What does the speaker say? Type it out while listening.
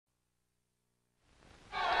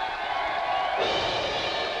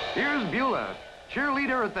Here's Beulah,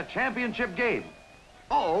 cheerleader at the championship game.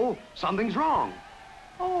 Uh-oh, something's wrong.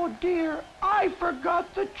 Oh, dear, I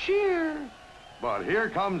forgot the cheer. But here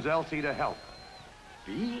comes Elsie to help.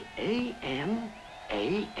 B-A-N-A-N-A.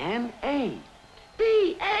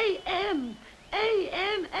 B-A-N-A-N-A.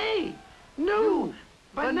 New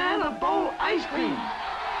banana bowl ice cream.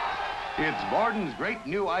 It's Borden's great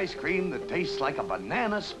new ice cream that tastes like a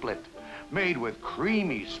banana split, made with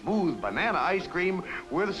creamy, smooth banana ice cream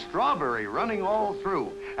with strawberry running all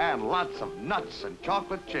through and lots of nuts and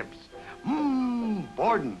chocolate chips.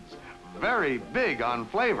 Borden's very big on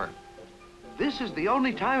flavor. This is the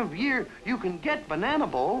only time of year you can get banana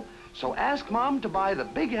bowl, so ask Mom to buy the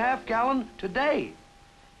big half-gallon today.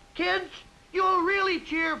 Kids, you'll really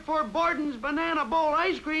cheer for Borden's banana bowl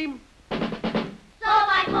ice cream. So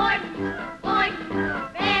by Borden.